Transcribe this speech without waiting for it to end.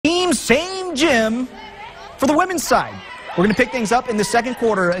same gym for the women's side. We're going to pick things up in the second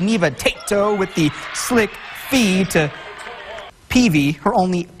quarter. Aniva Tato with the slick feed to Peavy, her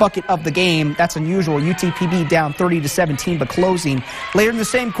only bucket of the game. That's unusual. UTPB down 30-17, but closing. Later in the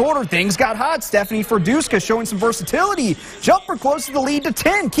same quarter, things got hot. Stephanie Ferduska showing some versatility. Jumper close to the lead to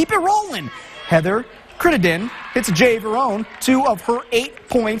 10. Keep it rolling. Heather Crittenden hits Jay Verone, 2 of her 8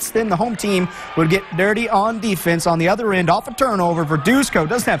 points. Then the home team would get dirty on defense. On the other end, off a turnover, Verdusko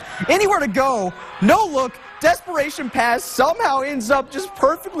doesn't have anywhere to go. No look. Desperation pass somehow ends up just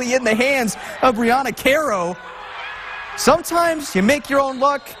perfectly in the hands of Brianna Caro. Sometimes you make your own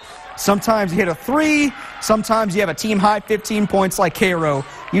luck. Sometimes you hit a 3. Sometimes you have a team-high 15 points like Caro.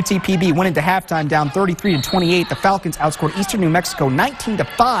 UTPB went into halftime down 33-28. The Falcons outscored Eastern New Mexico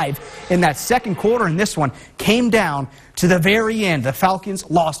 19-5 in that second quarter, and this one came down to the very end. The Falcons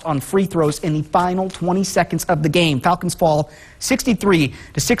lost on free throws in the final 20 seconds of the game. Falcons fall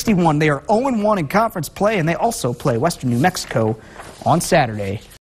 63-61. They are 0-1 in conference play, and they also play Western New Mexico on Saturday.